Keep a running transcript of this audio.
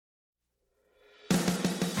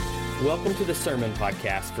Welcome to the Sermon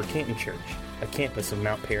Podcast for Canton Church, a campus of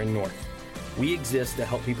Mount Perrin North. We exist to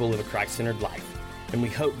help people live a Christ-centered life, and we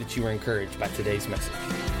hope that you are encouraged by today's message.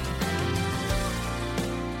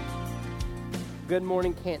 Good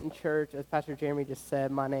morning, Canton Church. As Pastor Jeremy just said,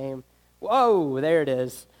 my name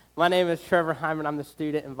is Trevor Hyman. I'm the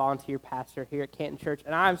student and volunteer pastor here at Canton Church,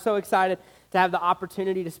 and I'm so excited to have the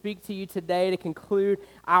opportunity to speak to you today to conclude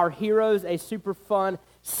our Heroes, a super fun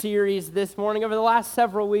series this morning. Over the last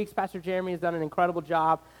several weeks, Pastor Jeremy has done an incredible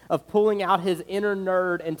job of pulling out his inner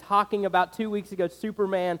nerd and talking about 2 weeks ago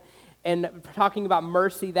Superman and talking about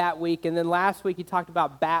mercy that week. And then last week he talked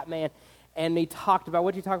about Batman, and he talked about,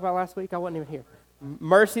 what did you talk about last week? I wasn't even here.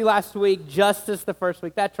 Mercy last week, justice the first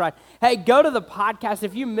week. That's right. Hey, go to the podcast.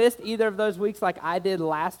 If you missed either of those weeks like I did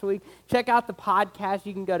last week, check out the podcast.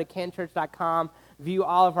 You can go to cantonchurch.com, view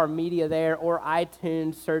all of our media there, or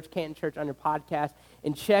iTunes, search Canton Church under podcast,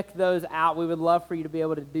 and check those out. We would love for you to be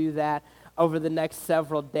able to do that over the next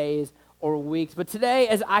several days or weeks. But today,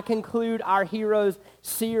 as I conclude our Heroes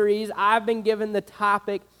series, I've been given the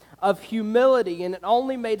topic of humility, and it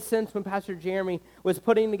only made sense when Pastor Jeremy was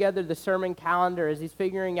putting together the sermon calendar as he's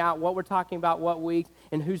figuring out what we're talking about what weeks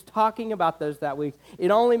and who's talking about those that week.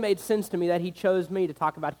 It only made sense to me that he chose me to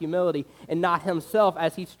talk about humility and not himself,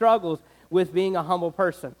 as he struggles with being a humble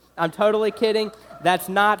person. I'm totally kidding. That's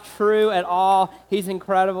not true at all. He's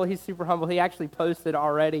incredible. He's super humble. He actually posted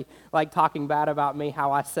already, like talking bad about me,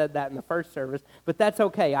 how I said that in the first service, but that's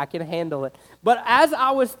okay. I can handle it. But as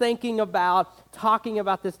I was thinking about talking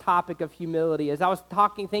about this topic of humility, as I was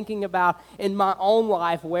thinking about in my own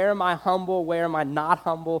life, where am I humble, where am I not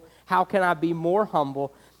humble, how can I be more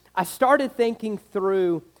humble, I started thinking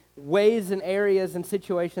through ways and areas and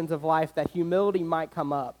situations of life that humility might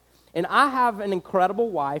come up. And I have an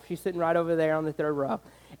incredible wife. She's sitting right over there on the third row.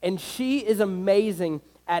 And she is amazing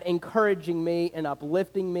at encouraging me and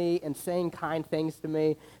uplifting me and saying kind things to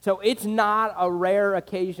me. So it's not a rare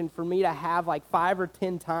occasion for me to have like 5 or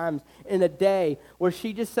 10 times in a day where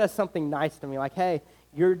she just says something nice to me, like, hey,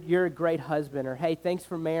 you're a great husband, or hey, thanks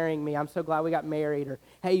for marrying me. I'm so glad we got married, or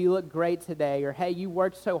hey, you look great today, or hey, you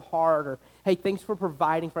worked so hard, or hey, thanks for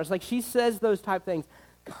providing for us. Like, she says those type things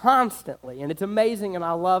constantly, and it's amazing, and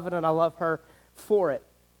I love it, and I love her for it.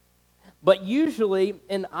 But usually,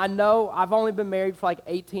 and I know I've only been married for like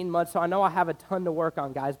 18 months, so I know I have a ton to work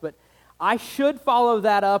on, guys, but I should follow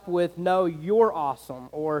that up with, no, you're awesome,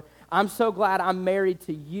 or I'm so glad I'm married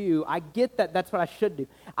to you. I get that. That's what I should do.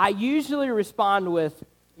 I usually respond with,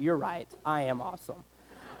 you're right, I am awesome.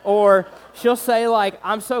 Or she'll say, like,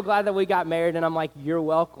 I'm so glad that we got married, and I'm like, you're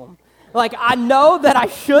welcome. Like, I know that I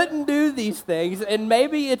shouldn't do these things, and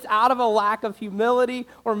maybe it's out of a lack of humility,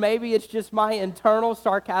 or maybe it's just my internal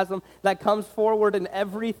sarcasm that comes forward in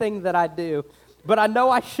everything that I do. But I know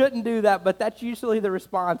I shouldn't do that, but that's usually the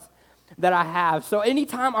response that I have. So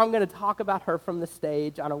anytime I'm going to talk about her from the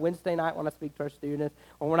stage on a Wednesday night when I speak to our students,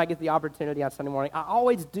 or when I get the opportunity on Sunday morning,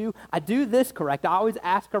 I do this correct. I always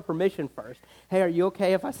ask her permission first. Hey, are you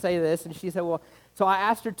okay if I say this? And she said, well, so I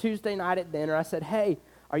asked her Tuesday night at dinner, I said, hey,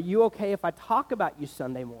 are you okay if I talk about you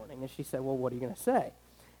Sunday morning? And she said, well, what are you going to say?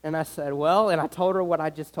 And I said, well, and I told her what I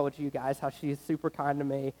just told you guys, how she's super kind to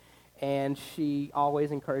me, and she always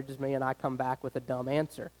encourages me, and I come back with a dumb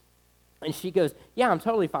answer. And she goes, yeah, I'm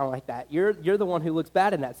totally fine like that. You're the one who looks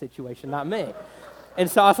bad in that situation, not me. And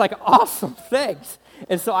so I was like, awesome, thanks.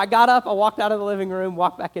 And so I got up, I walked out of the living room,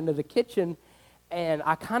 walked back into the kitchen, and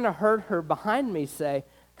I kind of heard her behind me say,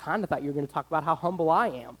 kind of thought you were going to talk about how humble I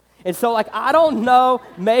am. And so, like, I don't know,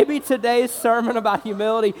 maybe today's sermon about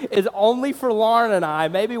humility is only for Lauren and I.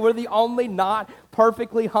 Maybe we're the only not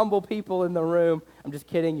perfectly humble people in the room. I'm just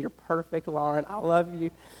kidding. You're perfect, Lauren. I love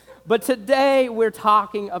you. But today, we're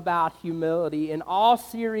talking about humility. And all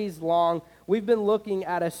series long, we've been looking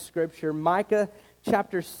at a scripture, Micah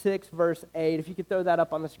chapter 6, verse 8. If you could throw that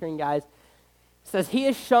up on the screen, guys. It says, he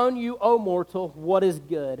has shown you, O mortal, what is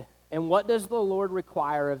good. And what does the Lord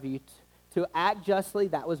require of you? To act justly,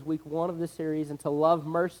 that was week 1 of the series, and to love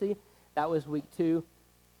mercy, that was week 2,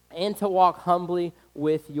 and to walk humbly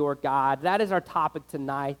with your God. That is our topic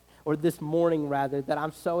tonight, or this morning rather, that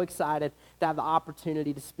I'm so excited to have the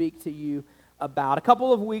opportunity to speak to you about. A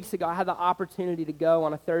couple of weeks ago, I had the opportunity to go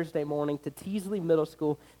on a Thursday morning to Teasley Middle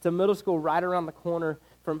School. It's a middle school right around the corner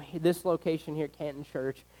from this location here at Canton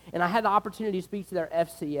Church, and I had the opportunity to speak to their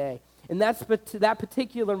FCA. And that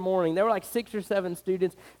particular morning, there were like 6 or 7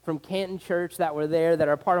 students from Canton Church that were there that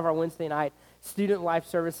are part of our Wednesday night student life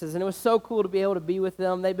services. And it was so cool to be able to be with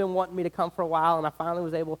them. They've been wanting me to come for a while, and I finally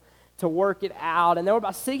was able to work it out. And there were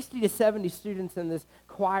about 60 to 70 students in this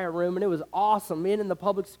choir room, and it was awesome. Being in the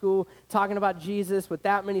public school, talking about Jesus with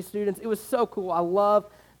that many students, it was so cool. I love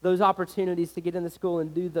those opportunities to get into school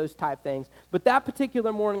and do those type things. But that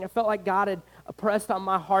particular morning, I felt like God had pressed on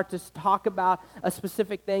my heart to talk about a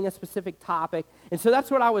specific thing, a specific topic. And so that's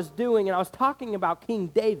what I was doing, and I was talking about King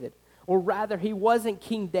David. Or rather, he wasn't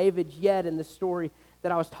King David yet in the story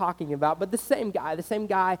that I was talking about, but the same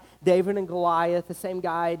guy, David and Goliath, the same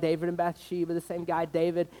guy, David and Bathsheba, the same guy,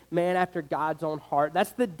 David, man after God's own heart.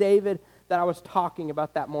 That's the David that I was talking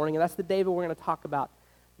about that morning, and that's the David we're going to talk about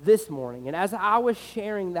this morning. And as I was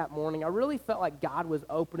sharing that morning, I really felt like God was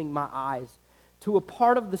opening my eyes to a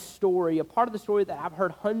part of the story that I've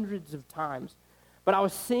heard hundreds of times, but I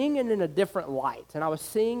was seeing it in a different light, and I was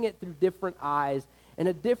seeing it through different eyes, and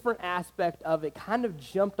a different aspect of it kind of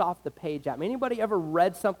jumped off the page at me. Anybody ever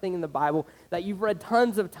read something in the Bible that you've read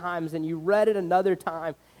tons of times and you read it another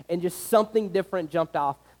time and just something different jumped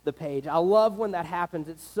off the page? I love when that happens.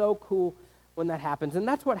 It's so cool when that happens. And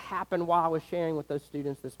that's what happened while I was sharing with those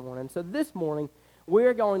students this morning. So this morning,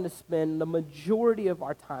 we're going to spend the majority of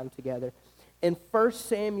our time together in 1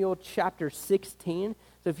 Samuel chapter 16.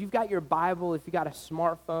 So if you've got your Bible, if you've got a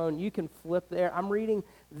smartphone, you can flip there. I'm reading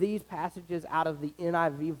these passages out of the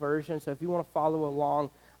NIV version, so if you want to follow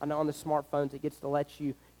along, I know on the smartphones it gets to let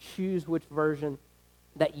you choose which version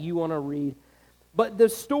that you want to read. But the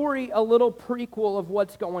story, a little prequel of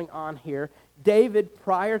what's going on here, David,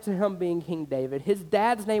 prior to him being King David, his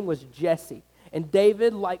dad's name was Jesse. And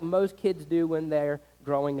David, like most kids do when they're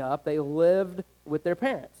growing up, they lived with their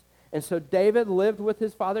parents. And so David lived with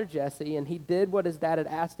his father Jesse, and he did what his dad had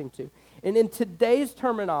asked him to. And in today's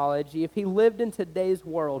terminology, if he lived in today's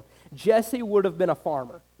world, Jesse would have been a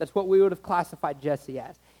farmer. That's what we would have classified Jesse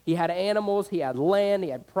as. He had animals, he had land,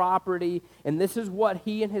 he had property, and this is what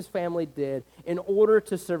he and his family did in order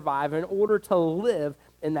to survive, in order to live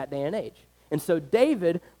in that day and age. And so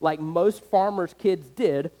David, like most farmers' kids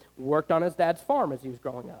did, worked on his dad's farm as he was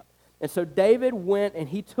growing up. And so David went and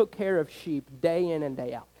he took care of sheep day in and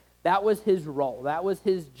day out. That was his role. That was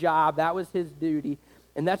his job. That was his duty.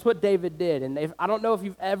 And that's what David did. And I don't know if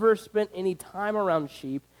you've ever spent any time around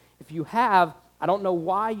sheep. If you have, I don't know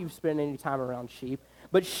why you've spent any time around sheep.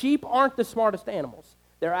 But sheep aren't the smartest animals.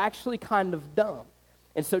 They're actually kind of dumb.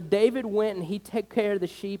 And so David went and he took care of the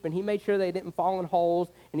sheep, and he made sure they didn't fall in holes,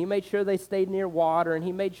 and he made sure they stayed near water, and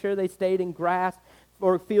he made sure they stayed in grass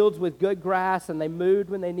or fields with good grass, and they moved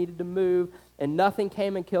when they needed to move, and nothing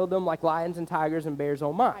came and killed them like lions and tigers and bears,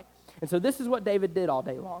 oh my. And so this is what David did all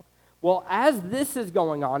day long. Well, as this is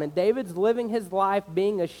going on, and David's living his life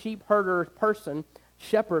being a sheep herder person,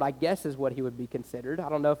 shepherd, I guess is what he would be considered. I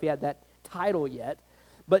don't know if he had that title yet.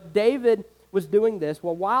 But David was doing this.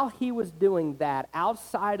 Well, while he was doing that,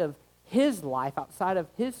 outside of his life, outside of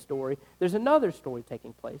his story, there's another story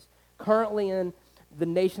taking place. Currently in the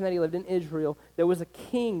nation that he lived in, Israel, there was a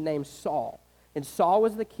king named Saul. And Saul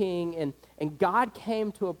was the king, and God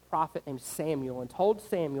came to a prophet named Samuel and told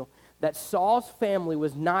Samuel that Saul's family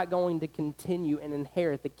was not going to continue and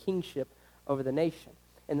inherit the kingship over the nation,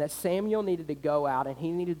 and that Samuel needed to go out and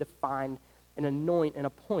he needed to find and anoint and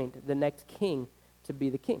appoint the next king to be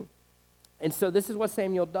the king. And so this is what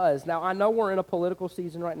Samuel does. Now, I know we're in a political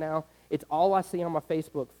season right now. It's all I see on my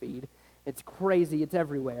Facebook feed. It's crazy. It's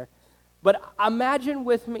everywhere. But imagine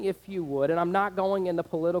with me, if you would, and I'm not going into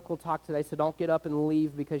political talk today, so don't get up and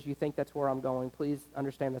leave because you think that's where I'm going. Please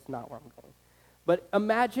understand that's not where I'm going. But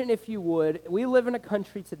imagine, if you would, we live in a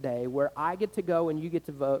country today where I get to go and you get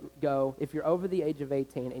to go if you're over the age of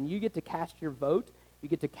 18, and you get to cast your vote, you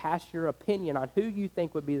get to cast your opinion on who you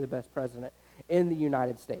think would be the best president in the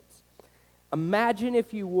United States. Imagine,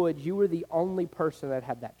 if you would, you were the only person that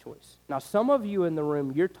had that choice. Now, some of you in the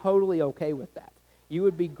room, you're totally okay with that. You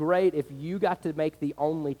would be great if you got to make the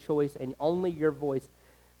only choice and only your voice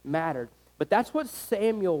mattered. But that's what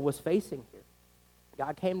Samuel was facing here.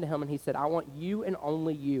 God came to him and he said, I want you and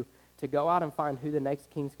only you to go out and find who the next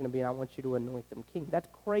king's going to be, and I want you to anoint them king. That's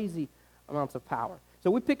crazy amounts of power. So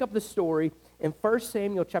we pick up the story in 1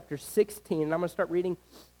 Samuel chapter 16, and I'm going to start reading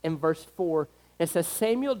in verse 4. It says,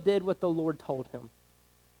 Samuel did what the Lord told him.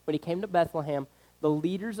 When he came to Bethlehem, the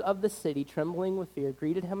leaders of the city, trembling with fear,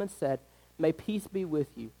 greeted him and said, May peace be with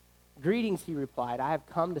you. Greetings, he replied. I have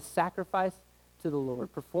come to sacrifice to the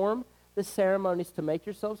Lord. Perform the ceremonies to make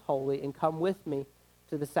yourselves holy and come with me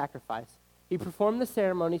to the sacrifice. He performed the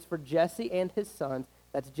ceremonies for Jesse and his sons,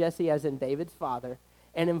 that's Jesse as in David's father,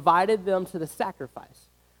 and invited them to the sacrifice.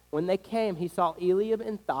 When they came, he saw Eliab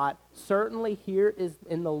and thought, certainly here is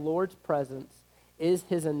in the Lord's presence is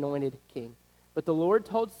his anointed king. But the Lord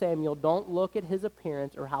told Samuel, don't look at his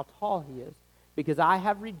appearance or how tall he is, because I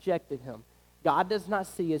have rejected him. God does not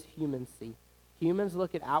see as humans see. Humans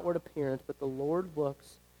look at outward appearance, but the Lord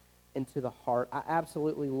looks into the heart. I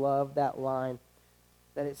absolutely love that line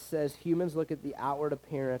that it says humans look at the outward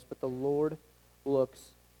appearance, but the Lord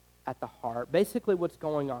looks at the heart. Basically what's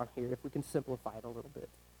going on here, if we can simplify it a little bit,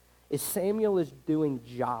 is Samuel is doing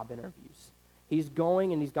job interviews. He's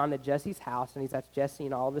going and he's gone to Jesse's house, and he's asked Jesse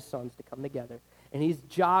and all of his sons to come together. And he's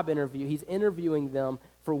interviewing them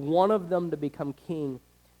for one of them to become king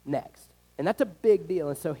next. And that's a big deal.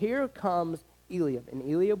 And so here comes Eliab, and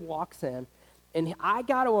Eliab walks in, and I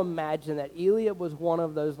got to imagine that Eliab was one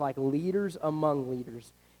of those like leaders among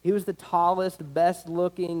leaders. He was the tallest, best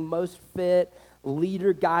looking, most fit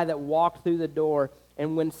leader guy that walked through the door.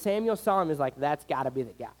 And when Samuel saw him, he's like, that's got to be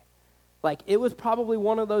the guy. Like, it was probably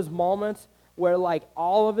one of those moments where like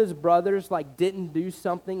all of his brothers like didn't do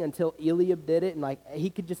something until Eliab did it, and like he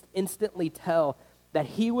could just instantly tell that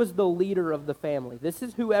he was the leader of the family. This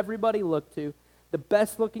is who everybody looked to, the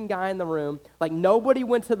best looking guy in the room. Like, nobody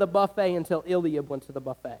went to the buffet until Eliab went to the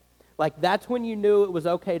buffet. Like, that's when you knew it was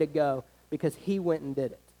okay to go, because he went and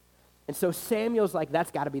did it. And so Samuel's like,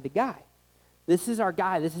 that's got to be the guy. This is our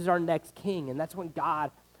guy. This is our next king. And that's when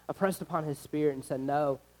God impressed upon his spirit and said,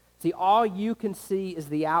 no. See, all you can see is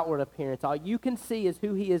the outward appearance. All you can see is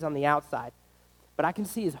who he is on the outside. But I can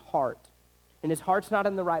see his heart. And his heart's not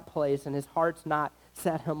in the right place, and his heart's not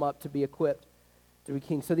set him up to be equipped to be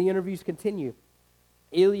king. So the interviews continue.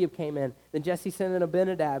 Eliab came in. Then Jesse sent in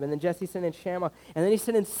Abinadab. And then Jesse sent in Shammah. And then he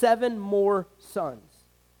sent in 7 more sons.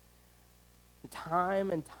 And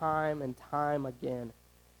time and time and time again,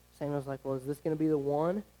 Samuel's like, well, is this going to be the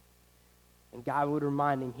one? And God would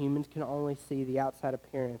remind him, humans can only see the outside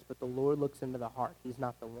appearance, but the Lord looks into the heart. He's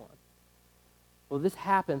not the one. Well, this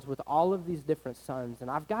happens with all of these different sons,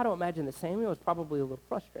 and I've got to imagine that Samuel was probably a little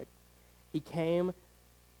frustrated. He came,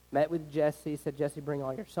 met with Jesse, said, Jesse, bring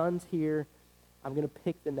all your sons here. I'm going to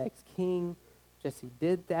pick the next king. Jesse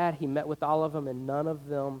did that. He met with all of them, and none of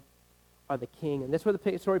them are the king. And that's where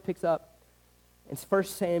the story picks up. In 1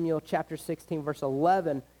 Samuel chapter 16, verse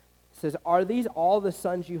 11, it says, are these all the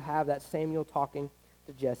sons you have? That's Samuel talking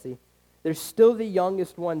to Jesse. There's still the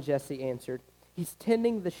youngest one, Jesse answered. He's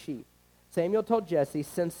tending the sheep. Samuel told Jesse,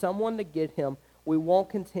 send someone to get him. We won't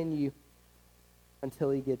continue until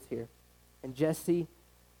he gets here. And Jesse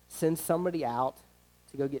sends somebody out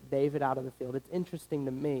to go get David out of the field. It's interesting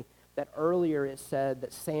to me that earlier it said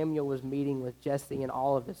that Samuel was meeting with Jesse and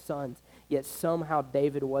all of his sons, yet somehow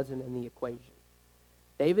David wasn't in the equation.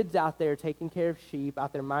 David's out there taking care of sheep,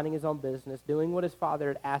 out there minding his own business, doing what his father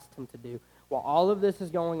had asked him to do. While all of this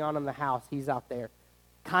is going on in the house, he's out there.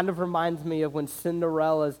 Kind of reminds me of when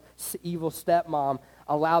Cinderella's evil stepmom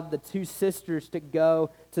allowed the 2 sisters to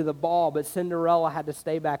go to the ball, but Cinderella had to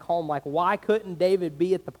stay back home. Like, why couldn't David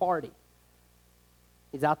be at the party?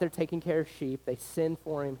 He's out there taking care of sheep. They send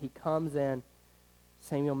for him. He comes in.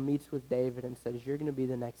 Samuel meets with David and says, you're going to be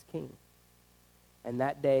the next king. And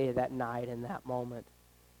that day, that night, in that moment,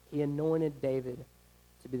 he anointed David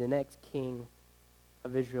to be the next king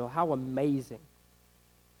of Israel. How amazing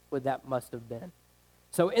would that must have been?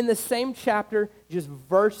 So in the same chapter, just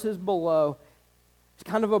verses below, it's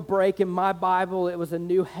kind of a break in my Bible. It was a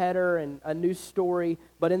new header and a new story.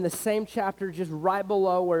 But in the same chapter, just right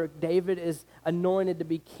below where David is anointed to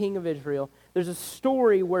be king of Israel, there's a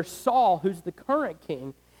story where Saul, who's the current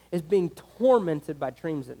king, is being tormented by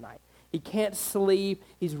dreams at night. He can't sleep.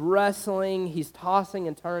 He's wrestling. He's tossing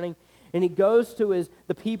and turning. And he goes to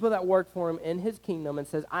the people that work for him in his kingdom and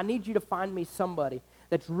says, I need you to find me somebody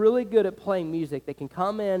that's really good at playing music, that can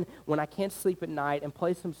come in when I can't sleep at night and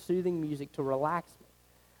play some soothing music to relax me.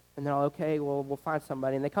 And they're like, okay, well, we'll find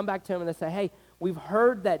somebody. And they come back to him and they say, hey, we've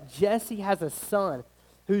heard that Jesse has a son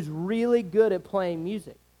who's really good at playing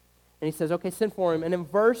music. And he says, okay, send for him. And in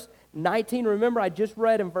verse 19, remember I just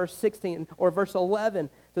read in verse 16, or verse 11,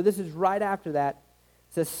 so this is right after that.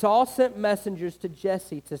 It says, Saul sent messengers to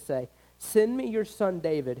Jesse to say, send me your son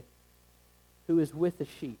David, who is with the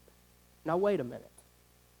sheep. Now wait a minute.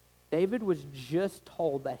 David was just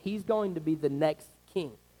told that he's going to be the next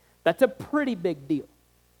king. That's a pretty big deal.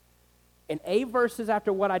 And 8 verses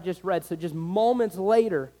after what I just read, so just moments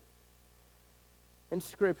later in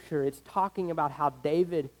Scripture, it's talking about how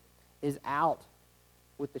David is out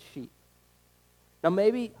with the sheep. Now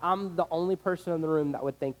maybe I'm the only person in the room that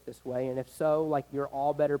would think this way, and if so, like, you're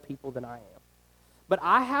all better people than I am. But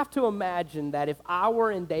I have to imagine that if I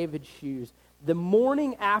were in David's shoes, the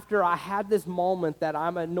morning after I had this moment that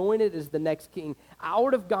I'm anointed as the next king, I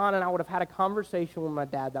would have gone and I would have had a conversation with my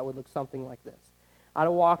dad that would look something like this. I'd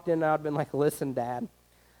have walked in and I'd been like, listen, Dad,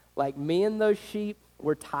 like, me and those sheep,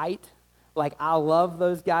 we're tight. Like, I love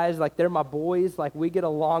those guys. Like, they're my boys. Like, we get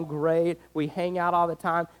along great. We hang out all the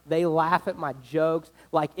time. They laugh at my jokes.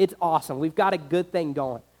 Like, it's awesome. We've got a good thing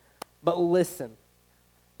going. But listen,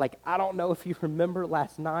 Like, I don't know if you remember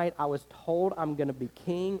last night, I was told I'm going to be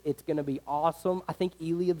king. It's going to be awesome. I think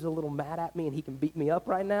Eliab's a little mad at me and he can beat me up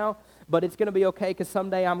right now, but it's going to be okay because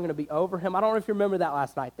someday I'm going to be over him. I don't know if you remember that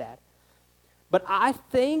last night, Dad. But I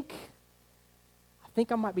think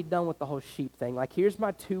I might be done with the whole sheep thing. Like, here's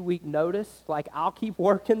my 2-week notice. Like, I'll keep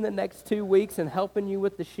working the next 2 weeks and helping you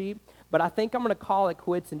with the sheep, but I think I'm going to call it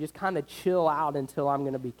quits and just kind of chill out until I'm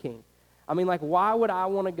going to be king. I mean, like, why would I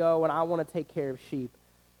want to go and I want to take care of sheep?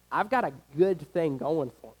 I've got a good thing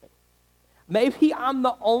going for me. Maybe I'm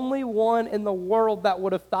the only one in the world that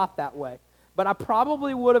would have thought that way, but I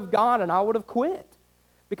probably would have gone and I would have quit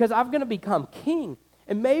because I'm going to become king.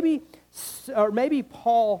 And maybe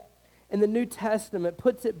Paul in the New Testament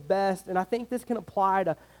puts it best, and I think this can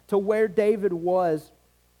apply to where David was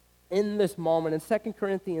in this moment. In 2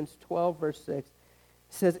 Corinthians 12, verse 6, it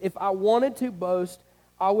says, "If I wanted to boast,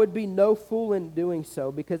 I would be no fool in doing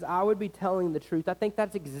so because I would be telling the truth." I think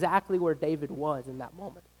that's exactly where David was in that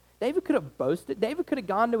moment. David could have boasted. David could have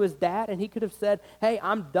gone to his dad and he could have said, "Hey,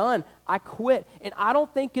 I'm done. I quit." And I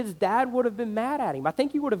don't think his dad would have been mad at him. I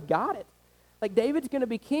think he would have got it. Like, David's going to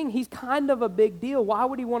be king. He's kind of a big deal. Why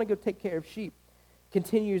would he want to go take care of sheep?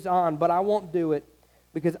 Continues on, "But I won't do it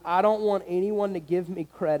because I don't want anyone to give me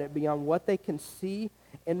credit beyond what they can see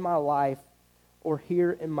in my life or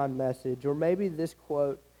hear in my message." Or maybe this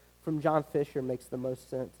quote from John Fisher makes the most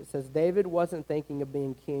sense. It says, "David wasn't thinking of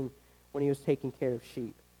being king when he was taking care of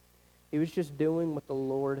sheep. He was just doing what the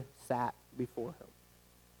Lord sat before him."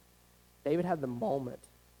 David had the moment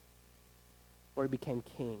where he became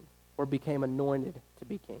king, or became anointed to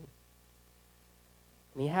be king.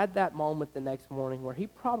 And he had that moment the next morning where he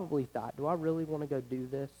probably thought, do I really want to go do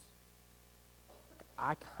this?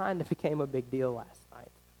 I kind of became a big deal last night.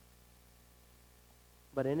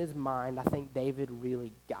 But in his mind, I think David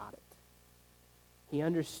really got it. He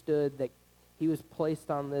understood that he was placed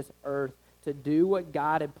on this earth to do what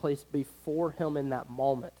God had placed before him in that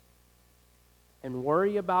moment and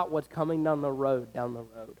worry about what's coming down the road.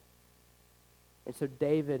 And so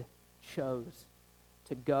David chose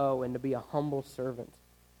to go and to be a humble servant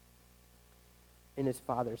in his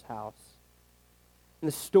father's house. In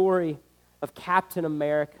the story of Captain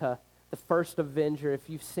America, the first Avenger, if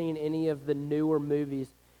you've seen any of the newer movies,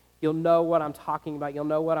 you'll know what I'm talking about. You'll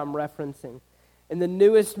know what I'm referencing. In the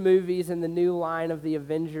newest movies, in the new line of the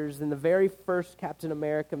Avengers, in the very first Captain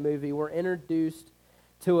America movie, we're introduced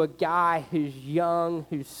to a guy who's young,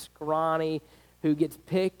 who's scrawny, who gets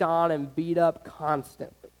picked on and beat up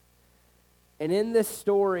constantly. And in this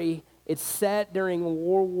story, it's set during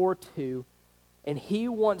World War II, and he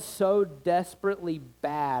wants so desperately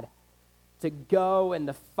bad to go and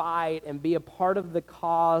to fight and be a part of the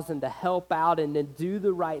cause and to help out and to do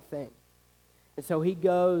the right thing. And so he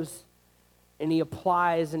goes and he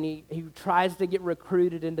applies and he tries to get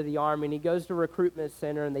recruited into the army, and he goes to a recruitment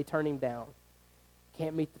center and they turn him down.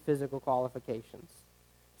 Can't meet the physical qualifications.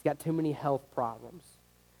 He's got too many health problems.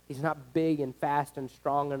 He's not big and fast and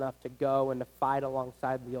strong enough to go and to fight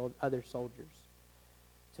alongside the other soldiers.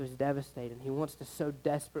 So he's devastated. He wants to so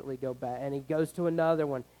desperately go back. And he goes to another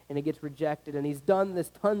one, and he gets rejected. And he's done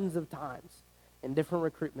this tons of times in different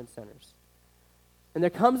recruitment centers. And there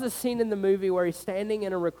comes a scene in the movie where he's standing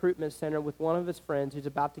in a recruitment center with one of his friends who's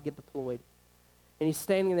about to get deployed. And he's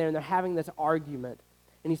standing there, and they're having this argument.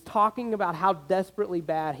 And he's talking about how desperately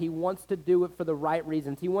bad he wants to do it for the right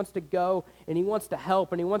reasons. He wants to go, and he wants to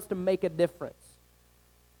help, and he wants to make a difference.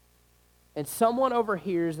 And someone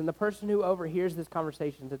overhears, and the person who overhears this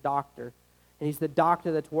conversation is a doctor. And he's the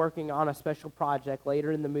doctor that's working on a special project.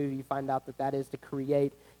 Later in the movie, you find out that is to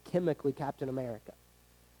create chemically Captain America.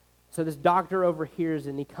 So this doctor overhears,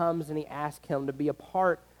 and he comes and he asks him to be a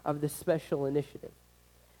part of this special initiative.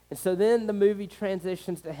 And so then the movie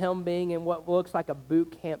transitions to him being in what looks like a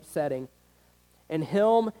boot camp setting. And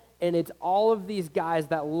it's all of these guys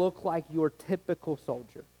that look like your typical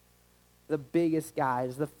soldier. The biggest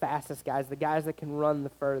guys, the fastest guys, the guys that can run the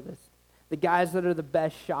furthest, the guys that are the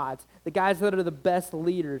best shots, the guys that are the best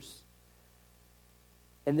leaders.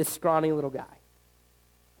 And this scrawny little guy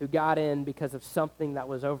who got in because of something that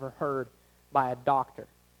was overheard by a doctor.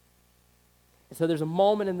 And so there's a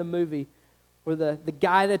moment in the movie where the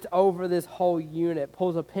guy that's over this whole unit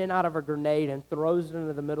pulls a pin out of a grenade and throws it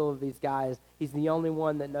into the middle of these guys. He's the only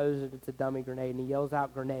one that knows that it's a dummy grenade, and he yells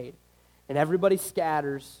out, "Grenade." And everybody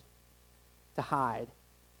scatters to hide,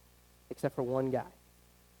 except for one guy.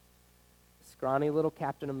 Scrawny little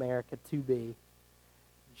Captain America 2B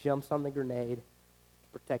jumps on the grenade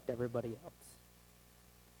to protect everybody else.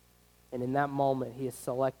 And in that moment, he is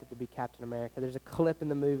selected to be Captain America. There's a clip in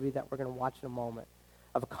the movie that we're going to watch in a moment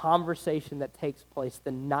of a conversation that takes place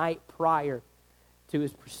the night prior to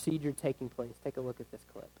his procedure taking place. Take a look at this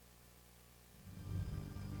clip.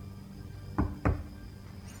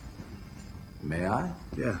 May I?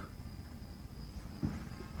 Yeah.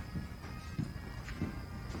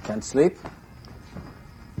 Can't sleep?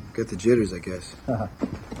 Got the jitters, I guess.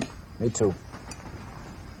 Me too.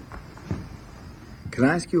 Can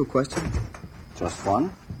I ask you a question? Just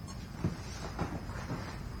one?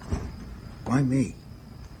 Why me?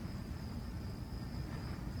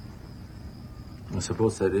 I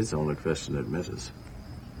suppose that is the only question that matters.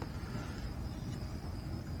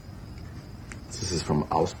 This is from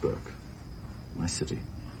Augsburg, my city.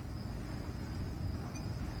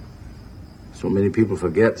 So many people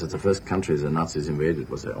forget that the first country the Nazis invaded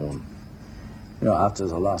was their own. You know, after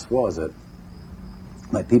the last war, that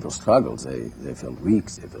my people struggled. They felt weak,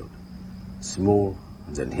 they felt small.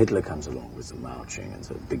 And then Hitler comes along with the marching and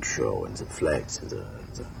the big show and the flags and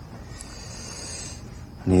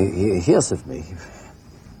and he hears of me,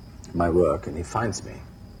 my work, and he finds me.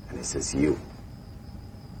 And he says, you.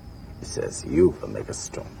 He says, you will make us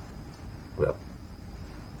strong. Well,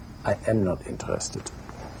 I am not interested.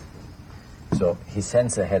 So he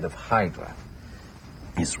sends the head of Hydra,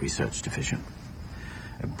 his research division,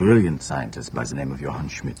 a brilliant scientist by the name of Johann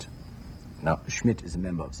Schmidt. Now, Schmidt is a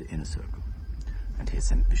member of the inner circle, and he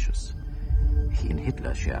is ambitious. He and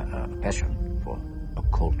Hitler share a passion for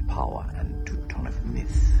occult power and Teutonic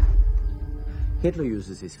myth. Hitler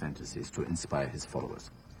uses his fantasies to inspire his followers.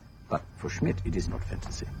 But for Schmidt, it is not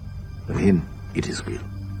fantasy. For him, it is real.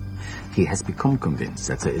 He has become convinced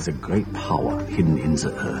that there is a great power hidden in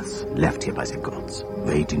the earth, left here by the gods,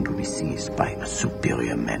 waiting to be seized by a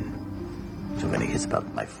superior man. So when he hears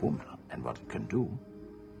about my formula and what it can do,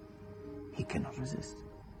 he cannot resist.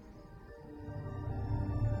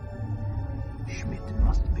 Schmidt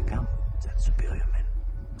must become that superior man.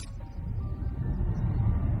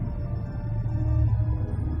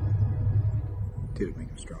 Did it make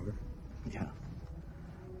him stronger? Yeah.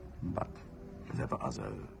 But there were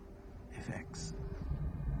other effects.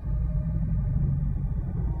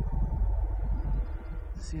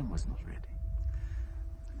 The serum was not ready.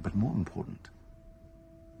 But more important,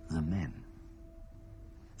 the man.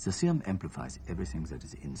 The serum amplifies everything that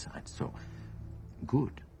is inside. So,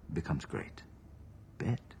 good becomes great.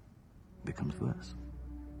 Bad becomes worse.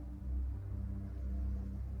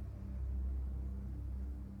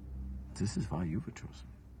 This is why you were chosen.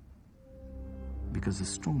 Because a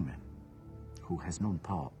strong man who has known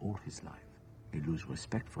power all his life may lose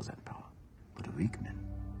respect for that power. But a weak man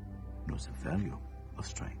knows the value of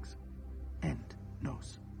strength and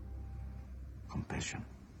knows compassion.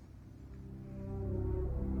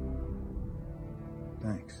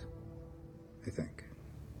 Thanks. I think.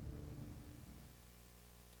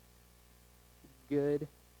 Good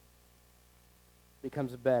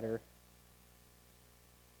becomes better.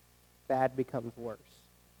 Bad becomes worse.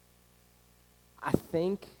 I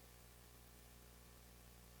think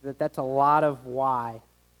that that's a lot of why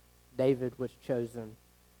David was chosen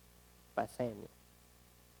by Samuel.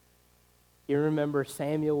 You remember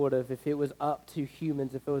Samuel would have, if it was up to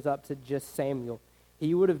humans, if it was up to just Samuel,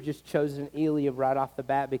 he would have just chosen Eliab right off the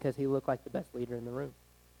bat because he looked like the best leader in the room.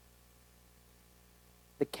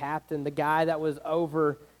 The captain, the guy that was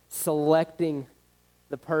over selecting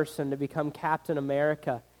the person to become Captain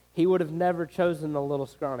America, he would have never chosen the little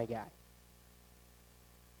scrawny guy.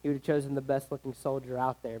 He would have chosen the best-looking soldier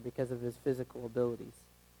out there because of his physical abilities.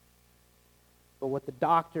 But what the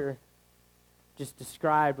doctor just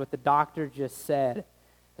described, what the doctor just said,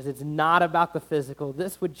 is it's not about the physical.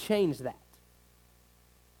 This would change that.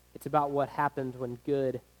 It's about what happens when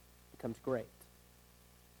good becomes great.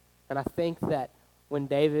 And I think that when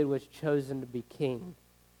David was chosen to be king,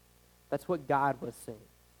 that's what God was seeing.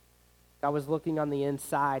 God was looking on the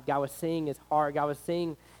inside. God was seeing his heart. God was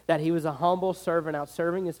seeing that he was a humble servant out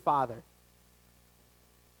serving his father.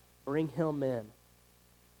 Bring him in.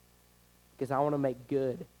 Because I want to make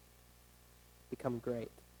good become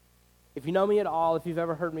great. If you know me at all, if you've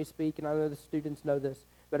ever heard me speak, and I know the students know this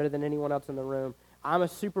better than anyone else in the room, I'm a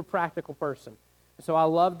super practical person. So I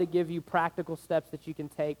love to give you practical steps that you can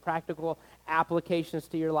take, practical applications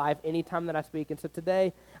to your life anytime that I speak. And so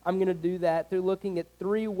today, I'm going to do that through looking at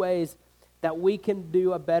 3 ways that we can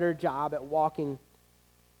do a better job at walking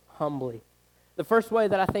humbly. The first way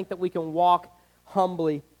that I think that we can walk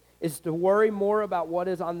humbly is to worry more about what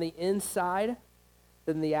is on the inside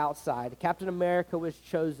than the outside. Captain America was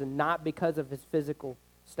chosen not because of his physical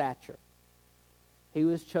stature. He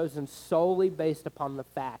was chosen solely based upon the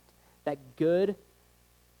fact that good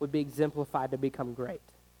would be exemplified to become great.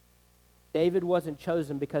 David wasn't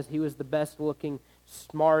chosen because he was the best looking,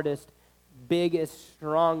 smartest, biggest,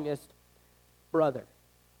 strongest. brother.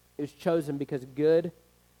 He was chosen because good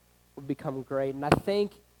would become great. And I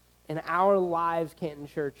think in our lives, Canton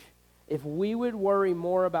Church, if we would worry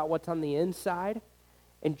more about what's on the inside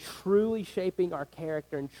and truly shaping our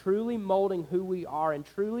character and truly molding who we are and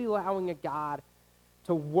truly allowing a God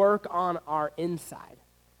to work on our inside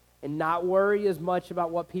and not worry as much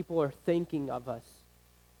about what people are thinking of us,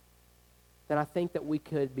 then I think that we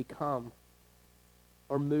could become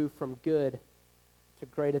or move from good to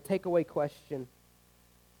great. A takeaway question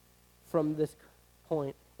from this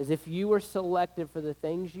point is, if you were selected for the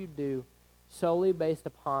things you do solely based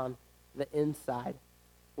upon the inside,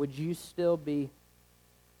 would you still be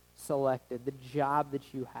selected? The job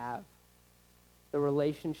that you have, the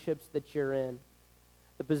relationships that you're in,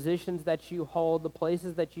 the positions that you hold, the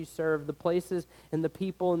places that you serve, the places and the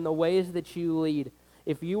people and the ways that you lead,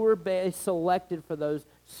 if you were selected for those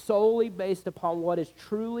solely based upon what is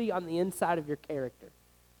truly on the inside of your character,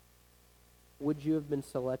 would you have been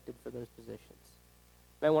selected for those positions?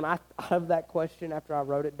 Man, when I thought of that question after I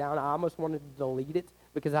wrote it down, I almost wanted to delete it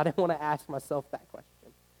because I didn't want to ask myself that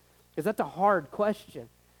question. Because that's a hard question.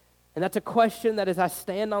 And that's a question that as I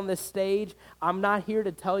stand on this stage, I'm not here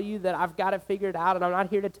to tell you that I've got it figured out, and I'm not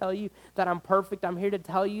here to tell you that I'm perfect. I'm here to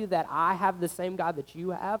tell you that I have the same God that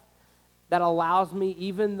you have, that allows me,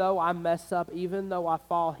 even though I mess up, even though I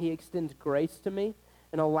fall, he extends grace to me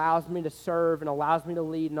and allows me to serve and allows me to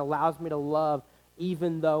lead and allows me to love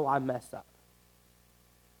even though I mess up.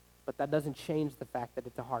 But that doesn't change the fact that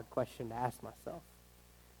it's a hard question to ask myself.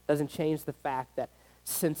 It doesn't change the fact that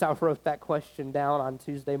since I wrote that question down on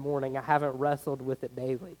Tuesday morning, I haven't wrestled with it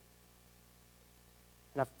daily.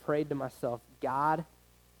 And I've prayed to myself, God,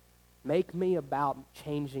 make me about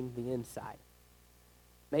changing the inside.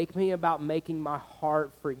 Make me about making my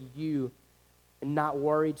heart for you and not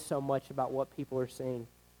worried so much about what people are saying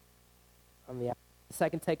on the outside. The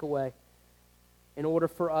second takeaway, in order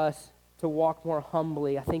for us to walk more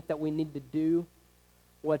humbly, I think that we need to do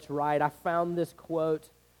what's right. I found this quote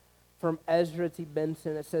from Ezra T.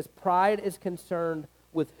 Benson. It says, "Pride is concerned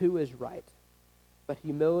with who is right, but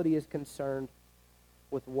humility is concerned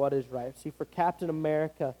with what is right." See, for Captain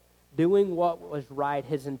America, doing what was right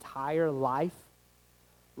his entire life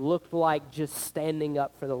looked like just standing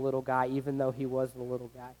up for the little guy, even though he was the little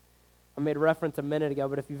guy. I made reference a minute ago,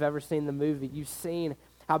 but if you've ever seen the movie, you've seen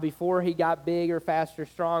how before he got bigger, faster,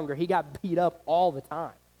 stronger, he got beat up all the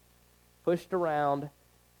time, pushed around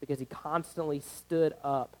because he constantly stood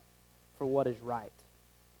up for what is right.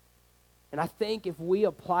 And I think if we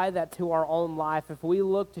apply that to our own life, if we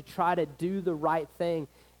look to try to do the right thing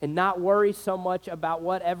and not worry so much about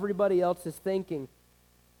what everybody else is thinking,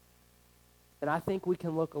 then I think we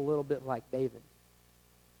can look a little bit like David.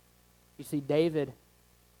 You see, David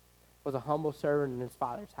was a humble servant in his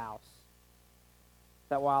father's house.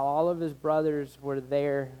 That while all of his brothers were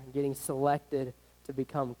there getting selected to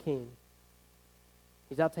become king,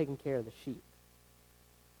 he's out taking care of the sheep,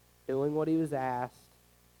 doing what he was asked,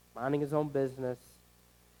 minding his own business,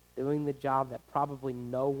 doing the job that probably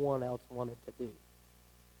no one else wanted to do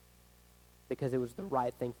because it was the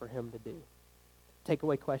right thing for him to do.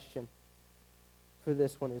 Takeaway question for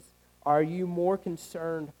this one is, are you more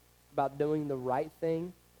concerned about doing the right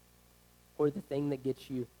thing or the thing that gets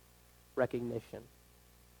you recognition?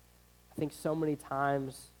 I think so many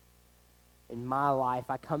times in my life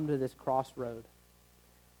I come to this crossroad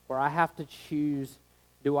where I have to choose,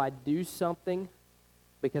 do I do something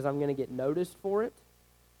because I'm going to get noticed for it?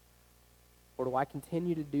 Or do I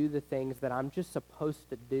continue to do the things that I'm just supposed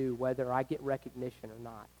to do whether I get recognition or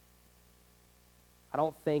not? I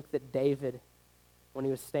don't think that David, when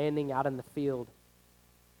he was standing out in the field,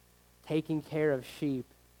 taking care of sheep,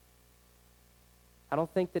 I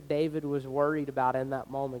don't think that David was worried about in that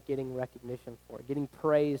moment getting recognition for it, getting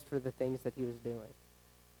praised for the things that he was doing.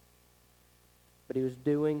 But he was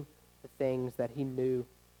doing the things that he knew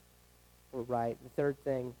were right. The third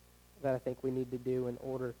thing that I think we need to do in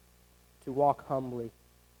order to walk humbly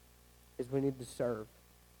is we need to serve.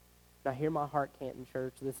 Now, hear my heart, Canton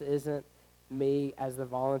Church. This isn't me as the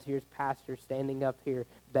volunteers pastor standing up here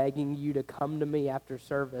begging you to come to me after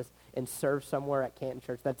service and serve somewhere at Canton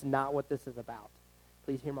Church. That's not what this is about.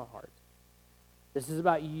 Please hear my heart. This is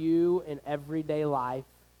about you in everyday life,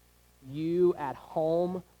 you at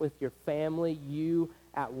home with your family, you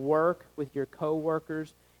at work with your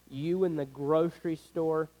coworkers, you in the grocery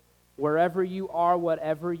store, wherever you are,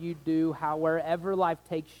 whatever you do, wherever life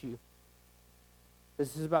takes you.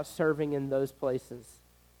 This is about serving in those places.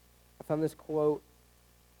 I found this quote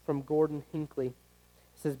from Gordon Hinckley. It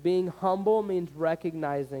says, "Being humble means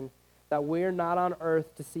recognizing that we're not on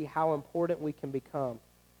earth to see how important we can become,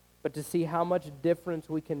 but to see how much difference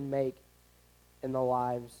we can make in the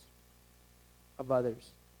lives of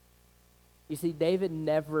others. You see, David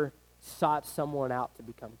never sought someone out to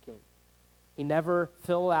become king. He never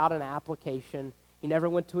filled out an application. He never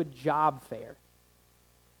went to a job fair.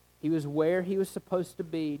 He was where he was supposed to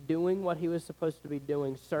be, doing what he was supposed to be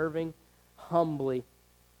doing, serving humbly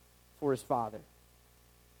for his Father.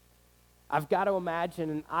 I've got to imagine,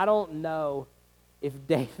 and I don't know if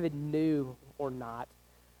David knew or not,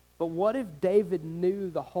 but what if David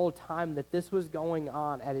knew the whole time that this was going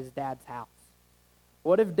on at his dad's house?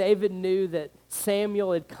 What if David knew that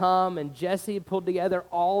Samuel had come and Jesse had pulled together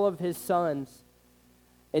all of his sons,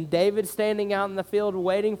 and David standing out in the field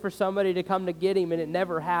waiting for somebody to come to get him, and it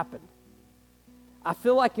never happened? I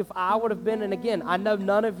feel like if I would have been, and again, I know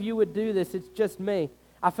none of you would do this, it's just me.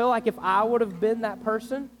 I feel like if I would have been that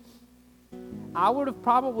person, I would have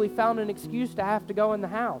probably found an excuse to have to go in the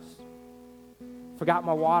house. Forgot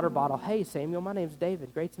my water bottle. Hey, Samuel, my name's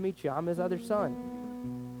David. Great to meet you. I'm his other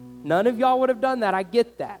son. None of y'all would have done that. I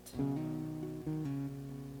get that.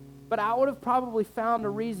 But I would have probably found a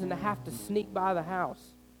reason to have to sneak by the house.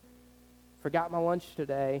 Forgot my lunch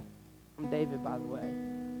today. I'm David, by the way.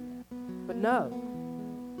 But no.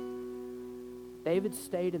 David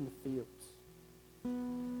stayed in the fields.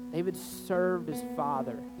 David served his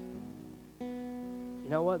father. You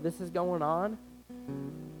know what? This is going on.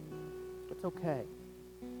 It's okay.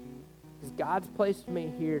 Because God's placed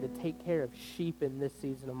me here to take care of sheep in this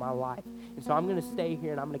season of my life. And so I'm going to stay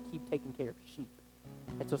here and I'm going to keep taking care of sheep.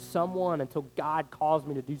 Until God calls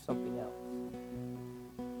me to do something else.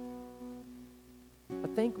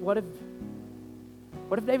 But think, what if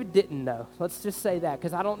David didn't know? Let's just say that,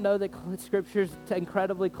 because I don't know that Scripture's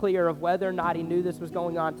incredibly clear of whether or not he knew this was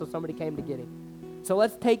going on until somebody came to get him. So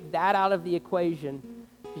let's take that out of the equation,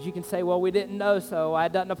 because you can say, well, we didn't know, so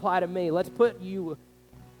it doesn't apply to me. Let's put you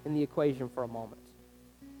in the equation for a moment.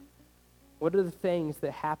 What are the things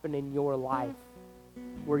that happen in your life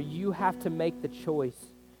where you have to make the choice?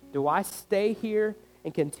 Do I stay here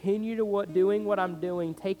and continue to doing what I'm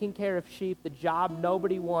doing, taking care of sheep, the job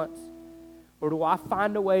nobody wants? Or do I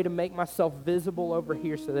find a way to make myself visible over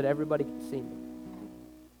here so that everybody can see me?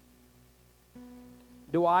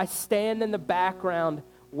 Do I stand in the background,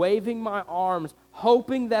 waving my arms,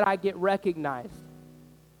 hoping that I get recognized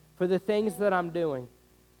for the things that I'm doing?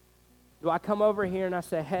 Do I come over here and I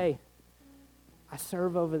say, hey, I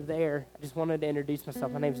serve over there. I just wanted to introduce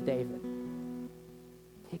myself. My name's David.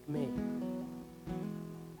 Pick me.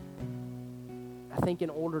 I think in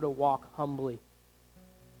order to walk humbly,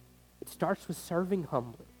 it starts with serving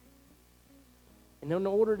humbly. And in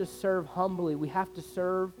order to serve humbly, we have to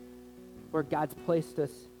serve where God's placed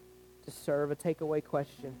us to serve. A takeaway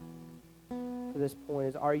question for this point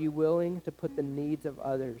is, are you willing to put the needs of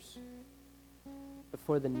others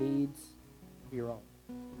before the needs of your own?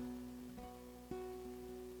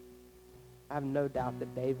 I have no doubt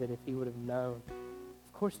that David, if he would have known,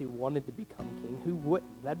 of course he wanted to become king. Who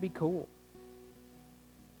wouldn't? That'd be cool.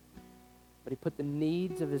 But he put the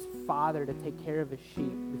needs of his father to take care of his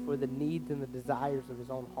sheep before the needs and the desires of his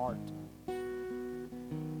own heart.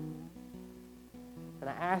 And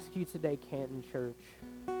I ask you today, Canton Church,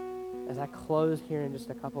 as I close here in just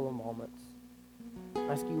a couple of moments, I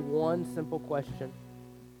ask you one simple question.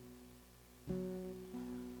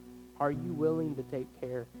 Are you willing to take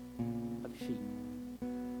care of sheep?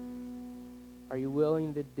 Are you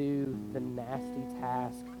willing to do the nasty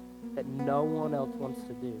task that no one else wants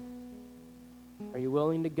to do? Are you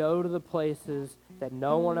willing to go to the places that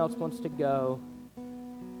no one else wants to go?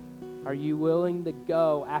 Are you willing to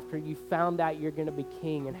go after you found out you're going to be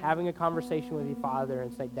king and having a conversation with your father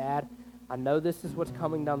and say, Dad, I know this is what's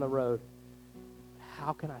coming down the road.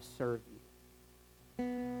 How can I serve you?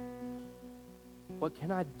 What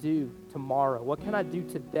can I do tomorrow? What can I do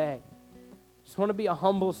today? Just want to be a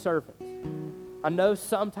humble servant. I know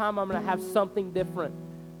sometime I'm going to have something different.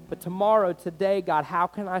 But tomorrow, today, God, how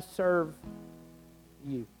can I serve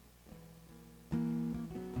you?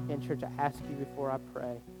 And church, I ask you before I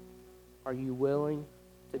pray, are you willing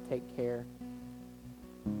to take care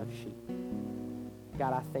of sheep?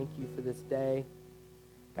 God, I thank you for this day.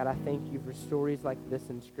 God, I thank you for stories like this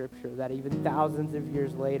in Scripture that even thousands of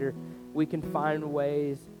years later, we can find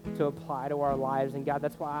ways to apply to our lives. And God,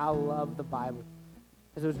 that's why I love the Bible.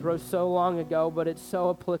 Because it was wrote so long ago, but it's so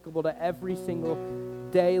applicable to every single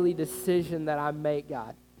daily decision that I make,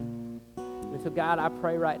 God. And so, God, I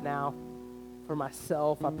pray right now for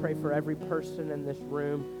myself. I pray for every person in this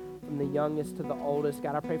room, from the youngest to the oldest.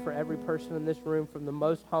 God, I pray for every person in this room, from the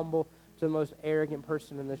most humble to the most arrogant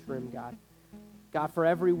person in this room, God. God, for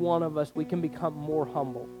every one of us, we can become more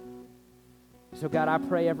humble. So God, I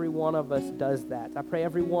pray every one of us does that. I pray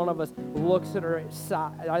every one of us looks at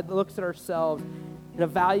ourselves and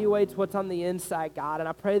evaluates what's on the inside, God. And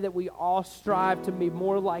I pray that we all strive to be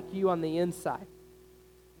more like you on the inside.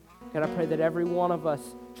 God, I pray that every one of us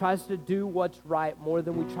tries to do what's right more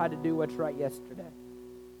than we tried to do what's right yesterday.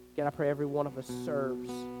 God, I pray every one of us serves.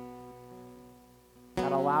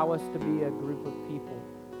 God, allow us to be a group of people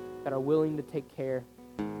that are willing to take care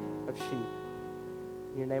of sheep.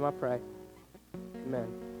 In your name I pray. Amen.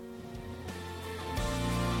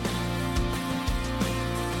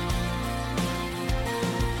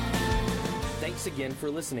 Thanks again for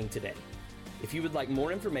listening today. If you would like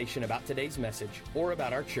more information about today's message or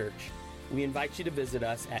about our church, we invite you to visit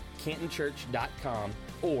us at cantonchurch.com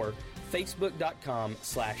or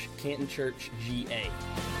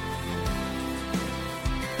facebook.com/cantonchurchga.